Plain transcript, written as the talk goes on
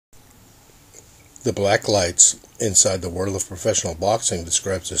The Black Lights Inside the World of Professional Boxing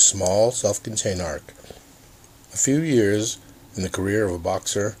describes a small, self-contained arc. A few years in the career of a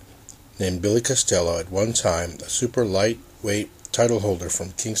boxer named Billy Costello, at one time a super lightweight title holder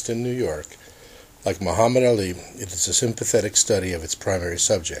from Kingston, New York. Like Muhammad Ali, it is a sympathetic study of its primary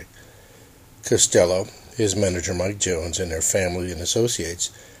subject. Costello, his manager Mike Jones, and their family and associates,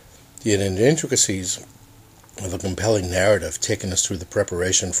 yet in the intricacies of a compelling narrative taking us through the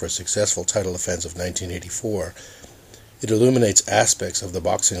preparation for a successful title defense of 1984, it illuminates aspects of the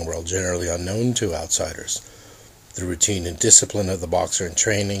boxing world generally unknown to outsiders. The routine and discipline of the boxer in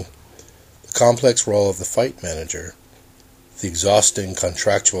training, the complex role of the fight manager, the exhausting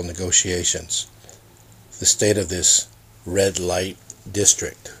contractual negotiations, the state of this red light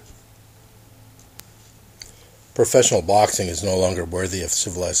district. Professional boxing is no longer worthy of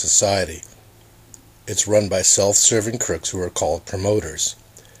civilized society. It's run by self-serving crooks who are called promoters.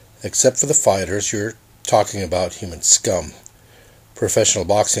 Except for the fighters, you're talking about human scum. Professional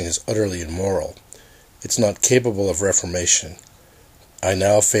boxing is utterly immoral. It's not capable of reformation. I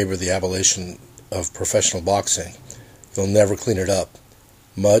now favor the abolition of professional boxing. They'll never clean it up.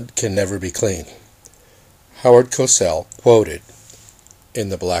 Mud can never be clean. Howard Cosell, quoted in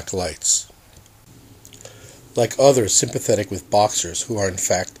The Black Lights. Like others sympathetic with boxers who are in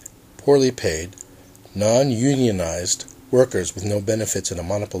fact poorly paid, non-unionized workers with no benefits in a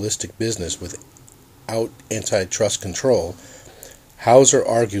monopolistic business without antitrust control, Hauser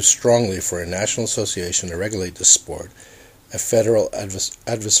argues strongly for a national association to regulate the sport, a federal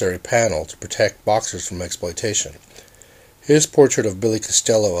adversary panel to protect boxers from exploitation. His portrait of Billy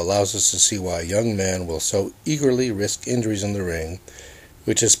Costello allows us to see why a young man will so eagerly risk injuries in the ring,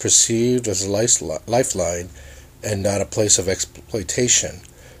 which is perceived as a lifeline and not a place of exploitation,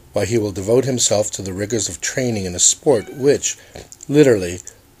 why he will devote himself to the rigors of training in a sport which, literally,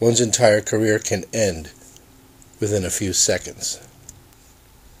 one's entire career can end within a few seconds.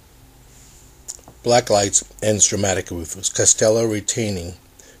 Black Lights ends dramatically with Costello retaining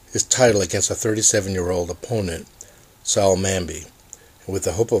his title against a 37-year-old opponent, Sal Mamby, with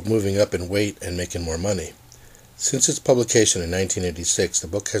the hope of moving up in weight and making more money. Since its publication in 1986, the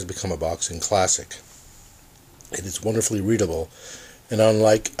book has become a boxing classic. It is wonderfully readable and,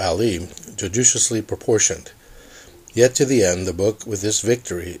 unlike Ali, judiciously proportioned. Yet to the end, the book, with this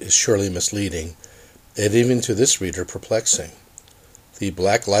victory, is surely misleading, and even to this reader perplexing. The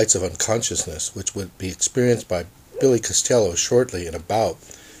black lights of unconsciousness, which would be experienced by Billy Costello shortly in a bout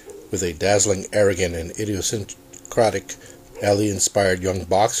with a dazzling, arrogant, and idiosyncratic Ali-inspired young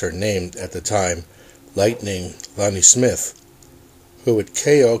boxer named, at the time, Lightning Lonnie Smith, who would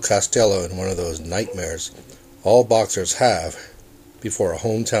KO Costello in one of those nightmares all boxers have before a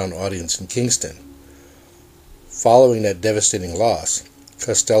hometown audience in Kingston. Following that devastating loss,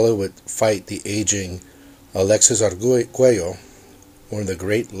 Costello would fight the aging Alexis Arguello, one of the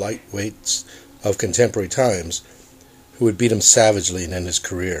great lightweights of contemporary times, who would beat him savagely and end his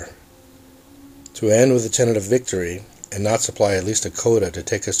career. To end with a tentative victory, and not supply at least a coda to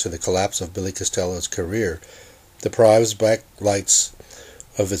take us to the collapse of Billy Costello's career, deprives Black Lights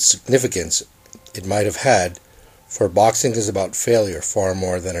of its significance it might have had, for boxing is about failure far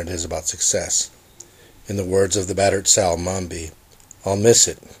more than it is about success. In the words of the battered Sal Mamby, "I'll miss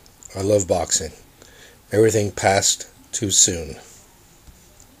it. I love boxing. Everything passed too soon."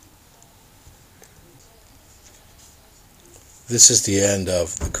 This is the end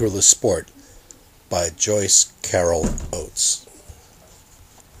of The Cruelest Sport by Joyce Carol Oates.